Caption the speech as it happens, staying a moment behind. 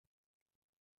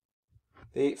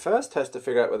The first test to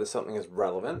figure out whether something is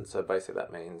relevant, so basically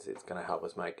that means it's going to help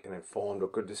us make an informed or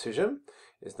good decision,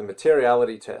 is the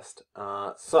materiality test.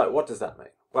 So what does that mean?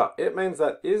 Well, it means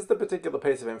that is the particular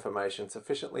piece of information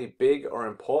sufficiently big or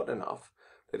important enough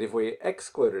that if we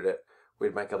excluded it,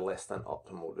 we'd make a less than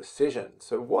optimal decision.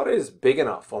 So what is big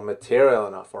enough or material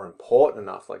enough or important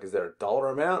enough? Like, is there a dollar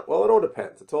amount? Well, it all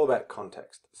depends. It's all about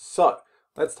context. So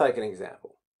let's take an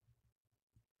example.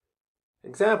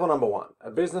 Example number 1.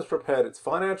 A business prepared its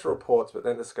financial reports but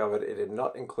then discovered it had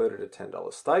not included a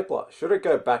 $10 stapler. Should it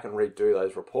go back and redo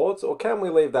those reports, or can we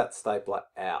leave that stapler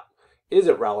out? Is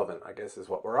it relevant, I guess is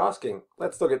what we're asking.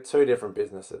 Let's look at two different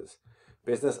businesses.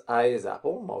 Business A is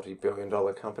Apple,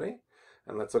 multi-billion-dollar company.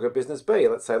 And let's look at business B.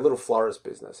 Let's say a little florist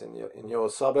business in your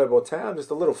suburb or town, just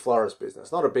a little florist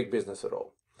business, not a big business at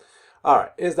all. All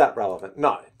right, is that relevant?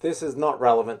 No, this is not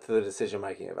relevant to the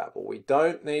decision-making of Apple. We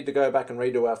don't need to go back and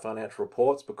redo our financial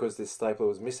reports because this stapler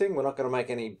was missing. We're not going to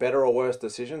make any better or worse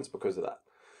decisions because of that.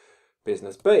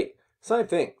 Business B, same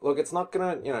thing. Look, it's not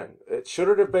going to, should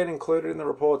it have been included in the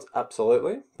reports?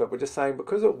 Absolutely. But we're just saying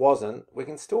because it wasn't, we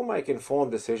can still make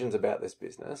informed decisions about this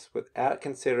business without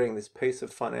considering this piece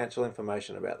of financial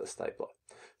information about the stapler.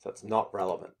 So it's not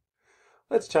relevant.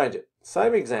 Let's change it.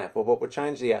 Same example, but we'll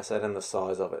change the asset and the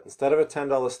size of it. Instead of a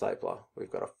 $10 stapler, we've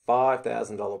got a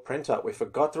 $5,000 printer. We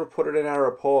forgot to put it in our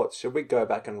reports. Should we go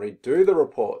back and redo the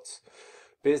reports?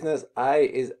 Business A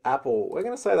is Apple. We're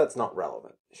going to say that's not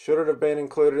relevant. Should it have been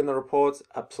included in the reports?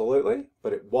 Absolutely,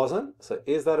 but it wasn't. So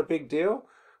is that a big deal?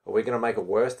 Are we going to make a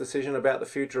worse decision about the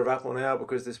future of Apple now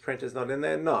because this printer's not in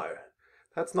there? No,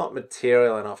 that's not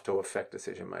material enough to affect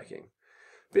decision making.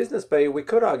 Business B, we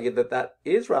could argue that that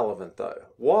is relevant though.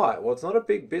 Why? Well, it's not a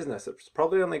big business. It's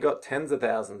probably only got tens of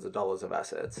thousands of dollars of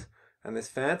assets. And this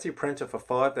fancy printer for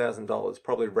 $5,000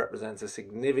 probably represents a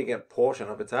significant portion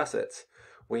of its assets.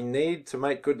 We need to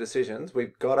make good decisions.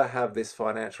 We've got to have this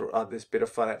bit of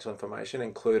financial information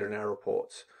included in our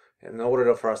reports in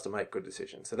order for us to make good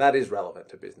decisions. So that is relevant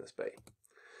to business B.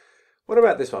 What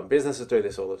about this one? Businesses do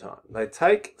this all the time. They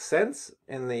take cents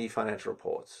in the financial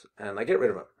reports and they get rid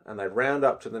of them and they round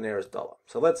up to the nearest dollar.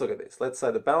 So let's look at this. Let's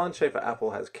say the balance sheet for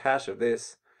Apple has cash of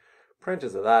this,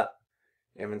 printers of that,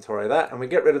 inventory of that, and we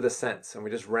get rid of the cents and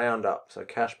we just round up. So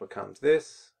cash becomes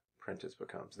this, printers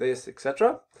becomes this,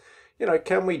 etc.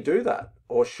 Can we do that?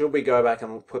 Or should we go back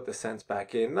and put the cents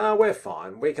back in? No, we're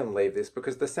fine. We can leave this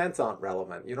because the cents aren't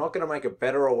relevant. You're not going to make a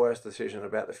better or worse decision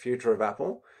about the future of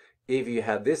Apple if you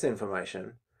had this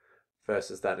information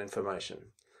versus that information.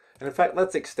 And in fact,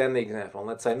 let's extend the example and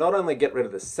let's say not only get rid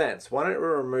of the cents, why don't we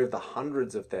remove the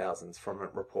hundreds of thousands from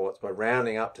reports by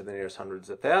rounding up to the nearest hundreds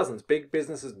of thousands? Big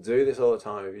businesses do this all the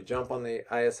time. If you jump on the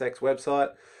ASX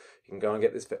website, you can go and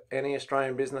get this for any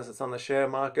Australian business that's on the share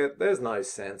market. There's no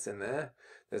cents in there.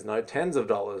 There's no tens of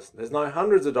dollars. There's no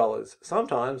hundreds of dollars.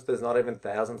 Sometimes there's not even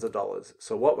thousands of dollars.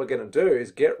 So what we're going to do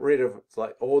is get rid of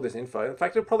all this info. In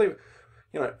fact, it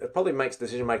probably makes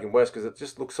decision making worse because it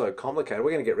just looks so complicated.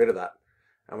 We're going to get rid of that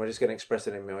and we're just going to express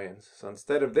it in millions. So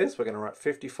instead of this, we're going to write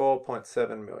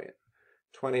 54.7 million,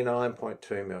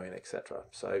 29.2 million, etc.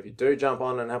 So if you do jump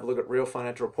on and have a look at real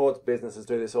financial reports, businesses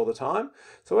do this all the time.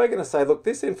 So we're going to say, look,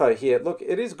 this info here, look,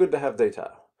 it is good to have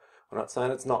detail. I'm not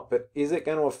saying it's not, but is it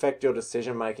going to affect your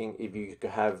decision making if you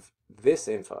have this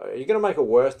info? Are you going to make a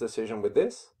worse decision with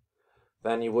this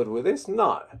than you would with this?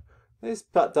 No. This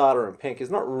data in pink is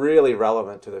not really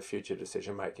relevant to the future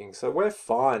decision making, so we're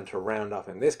fine to round up,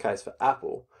 in this case for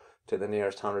Apple, to the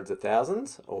nearest hundreds of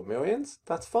thousands or millions.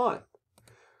 That's fine.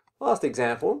 Last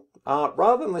example,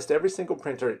 rather than list every single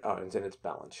printer it owns in its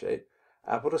balance sheet,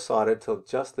 Apple decided to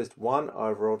just list one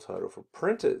overall total for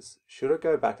printers. Should it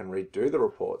go back and redo the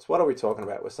reports? What are we talking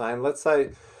about? We're saying, let's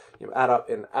say you add up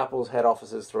in Apple's head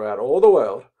offices throughout all the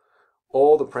world,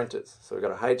 all the printers. So we've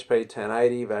got a HP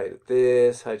 1080 valued at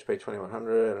this, HP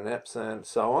 2100, an Epson,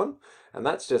 so on. And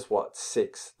that's just what,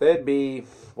 6. There'd be,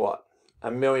 what,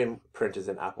 1 million printers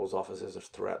in Apple's offices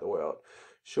throughout the world.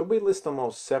 Should we list them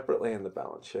all separately in the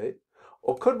balance sheet?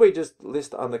 Or could we just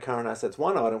list under current assets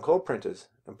one item called printers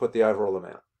and put the overall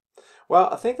amount? Well,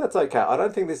 I think that's okay. I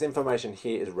don't think this information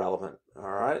here is relevant, all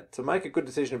right? To make a good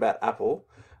decision about Apple,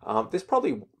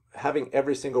 having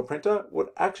every single printer would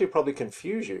actually probably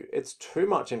confuse you. It's too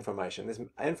much information. This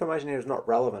information here is not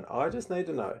relevant. I just need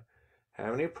to know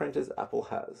how many printers Apple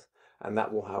has, and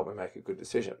that will help me make a good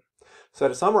decision. So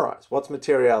to summarize, what's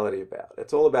materiality about?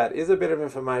 It's all about, is a bit of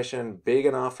information big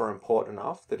enough or important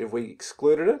enough that if we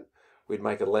excluded it, we'd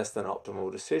make a less than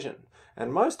optimal decision.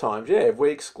 And most times, yeah, if we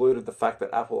excluded the fact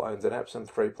that Apple owns an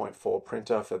Epson 3.4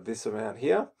 printer for this amount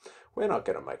here, we're not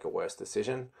going to make a worse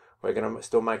decision. we're going to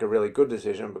still make a really good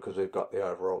decision because we've got the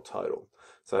overall total.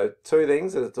 So two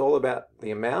things, it's all about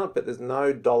the amount, but there's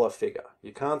no dollar figure.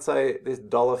 You can't say this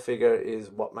dollar figure is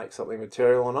what makes something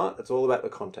material or not. It's all about the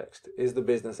context. Is the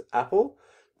business Apple,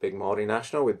 big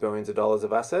multinational with billions of dollars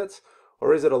of assets,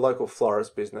 or is it a local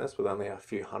florist business with only a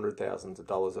few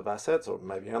 $100,000s of assets, or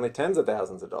maybe only tens of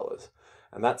thousands of dollars?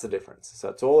 And that's the difference. So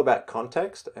it's all about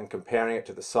context and comparing it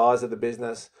to the size of the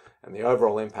business and the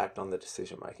overall impact on the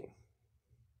decision making.